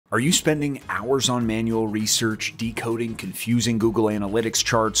Are you spending hours on manual research, decoding confusing Google Analytics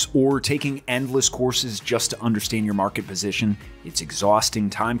charts, or taking endless courses just to understand your market position? It's exhausting,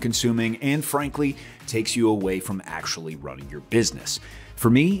 time-consuming, and frankly, takes you away from actually running your business. For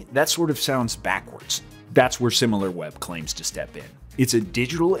me, that sort of sounds backwards. That's where Similarweb claims to step in. It's a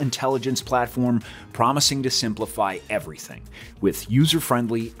digital intelligence platform promising to simplify everything with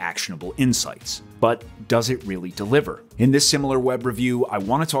user-friendly, actionable insights. But does it really deliver? In this Similarweb review, I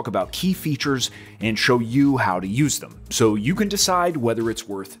want to talk about key features and show you how to use them, so you can decide whether it's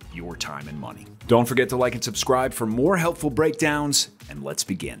worth your time and money. Don't forget to like and subscribe for more helpful breakdowns, and let's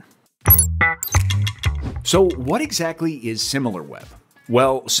begin. So what exactly is Similarweb?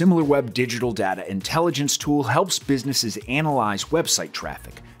 Well, Similarweb digital data intelligence tool helps businesses analyze website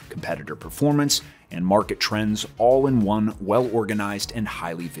traffic, competitor performance, and market trends all in one well-organized and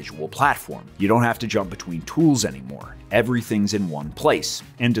highly visual platform. You don't have to jump between tools anymore. Everything's in one place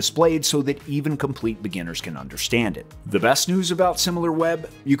and displayed so that even complete beginners can understand it. The best news about Similarweb?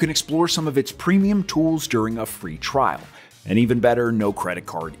 You can explore some of its premium tools during a free trial. And even better, no credit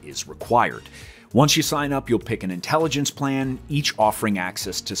card is required. Once you sign up, you'll pick an intelligence plan, each offering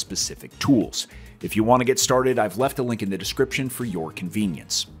access to specific tools. If you want to get started, I've left a link in the description for your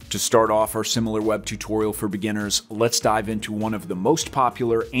convenience. To start off our Similarweb tutorial for beginners, let's dive into one of the most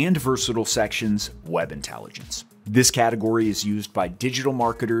popular and versatile sections, web intelligence. This category is used by digital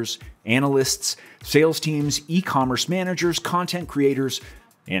marketers, analysts, sales teams, e-commerce managers, content creators,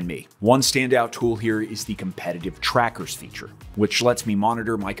 and me. One standout tool here is the competitive trackers feature, which lets me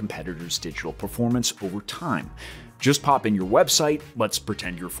monitor my competitors' digital performance over time. Just pop in your website, let's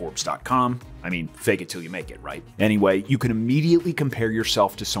pretend you're Forbes.com. I mean, fake it till you make it, right? Anyway, you can immediately compare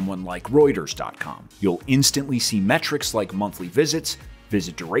yourself to someone like Reuters.com. You'll instantly see metrics like monthly visits,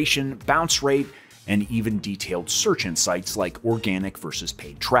 visit duration, bounce rate, and even detailed search insights like organic versus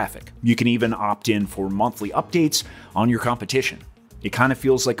paid traffic. You can even opt in for monthly updates on your competition. It kind of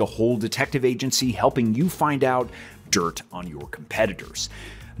feels like a whole detective agency helping you find out dirt on your competitors.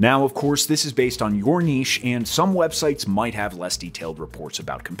 Now, of course, this is based on your niche, and some websites might have less detailed reports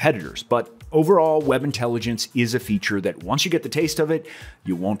about competitors, but overall, web intelligence is a feature that once you get the taste of it,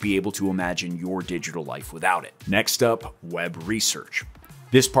 you won't be able to imagine your digital life without it. Next up, web research.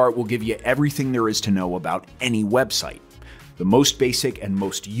 This part will give you everything there is to know about any website. The most basic and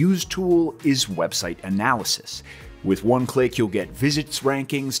most used tool is website analysis. With one click, you'll get visits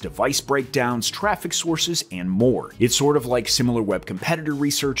rankings, device breakdowns, traffic sources, and more. It's sort of like Similarweb competitor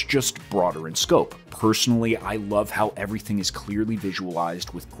research, just broader in scope. Personally, I love how everything is clearly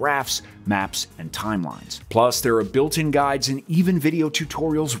visualized with graphs, maps, and timelines. Plus, there are built-in guides and even video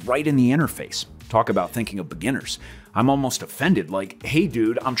tutorials right in the interface. Talk about thinking of beginners. I'm almost offended, like, hey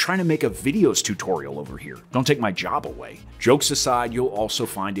dude, I'm trying to make a videos tutorial over here. Don't take my job away. Jokes aside, you'll also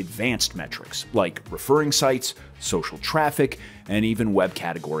find advanced metrics, like referring sites, social traffic, and even web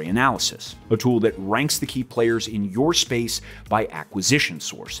category analysis, a tool that ranks the key players in your space by acquisition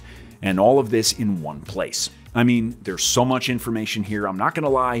source, and all of this in one place. I mean, there's so much information here, I'm not gonna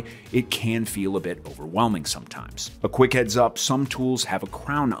lie, it can feel a bit overwhelming sometimes. A quick heads up, some tools have a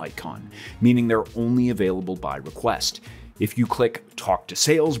crown icon, meaning they're only available by request. If you click Talk to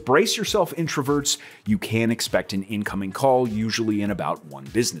Sales, brace yourself introverts, you can expect an incoming call, usually in about one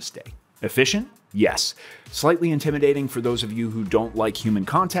business day. Efficient? Yes. Slightly intimidating for those of you who don't like human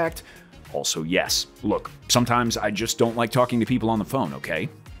contact? Also yes. Look, sometimes I just don't like talking to people on the phone, okay?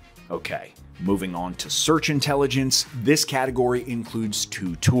 Okay. Moving on to search intelligence, this category includes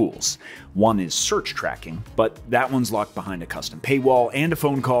two tools. One is search tracking, but that one's locked behind a custom paywall and a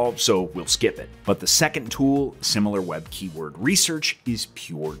phone call, so we'll skip it. But the second tool, Similarweb Keyword Research, is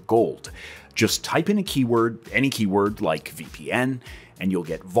pure gold. Just type in a keyword, any keyword like VPN, and you'll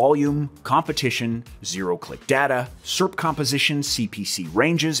get volume, competition, zero-click data, SERP composition, CPC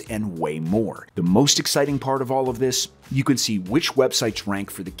ranges, and way more. The most exciting part of all of this, you can see which websites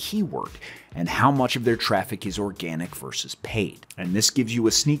rank for the keyword and how much of their traffic is organic versus paid. And this gives you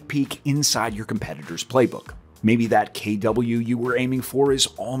a sneak peek inside your competitor's playbook. Maybe that KW you were aiming for is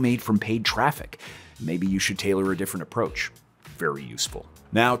all made from paid traffic. Maybe you should tailor a different approach. Very useful.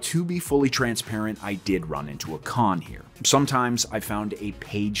 Now, to be fully transparent, I did run into a con here. Sometimes I found a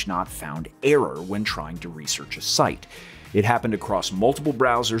page not found error when trying to research a site. It happened across multiple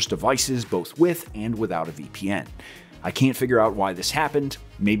browsers, devices, both with and without a VPN. I can't figure out why this happened,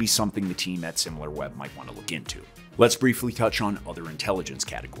 maybe something the team at Similarweb might want to look into. Let's briefly touch on other intelligence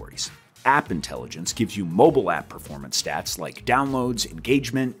categories. App Intelligence gives you mobile app performance stats like downloads,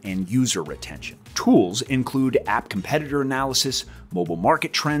 engagement, and user retention. Tools include app competitor analysis, mobile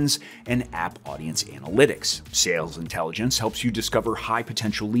market trends, and app audience analytics. Sales Intelligence helps you discover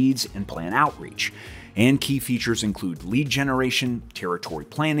high-potential leads and plan outreach. And key features include lead generation, territory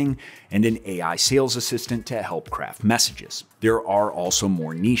planning, and an AI sales assistant to help craft messages. There are also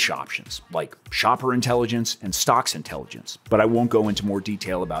more niche options, like Shopper Intelligence and Stocks Intelligence, but I won't go into more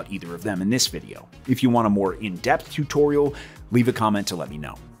detail about either of them in this video. If you want a more in-depth tutorial, leave a comment to let me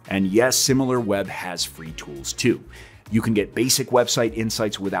know. And yes, Similarweb has free tools too. You can get basic website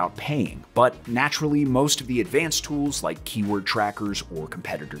insights without paying, but naturally, most of the advanced tools like keyword trackers or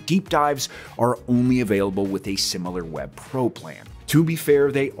competitor deep dives are only available with a Similarweb Pro plan. To be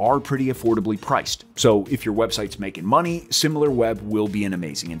fair, they are pretty affordably priced, so if your website's making money, Similarweb will be an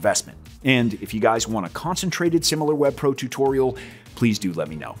amazing investment. And if you guys want a concentrated Similarweb Pro tutorial, please do let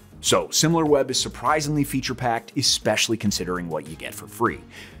me know. So, Similarweb is surprisingly feature-packed, especially considering what you get for free.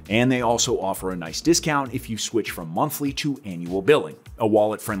 And they also offer a nice discount if you switch from monthly to annual billing, a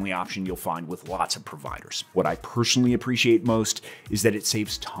wallet-friendly option you'll find with lots of providers. What I personally appreciate most is that it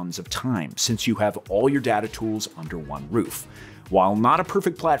saves tons of time, since you have all your data tools under one roof. While not a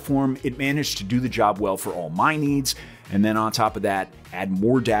perfect platform, it managed to do the job well for all my needs, and then on top of that, add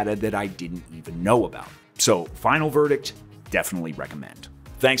more data that I didn't even know about. So, final verdict, definitely recommend.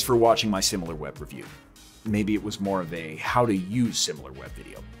 Thanks for watching my Similarweb review. Maybe it was more of a how to use Similarweb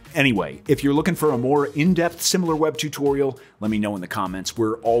video. Anyway, if you're looking for a more in-depth Similarweb tutorial, let me know in the comments.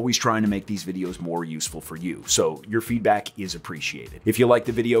 We're always trying to make these videos more useful for you, so your feedback is appreciated. If you like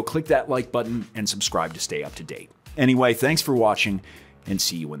the video, click that like button and subscribe to stay up to date. Anyway, thanks for watching, and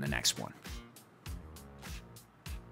see you in the next one.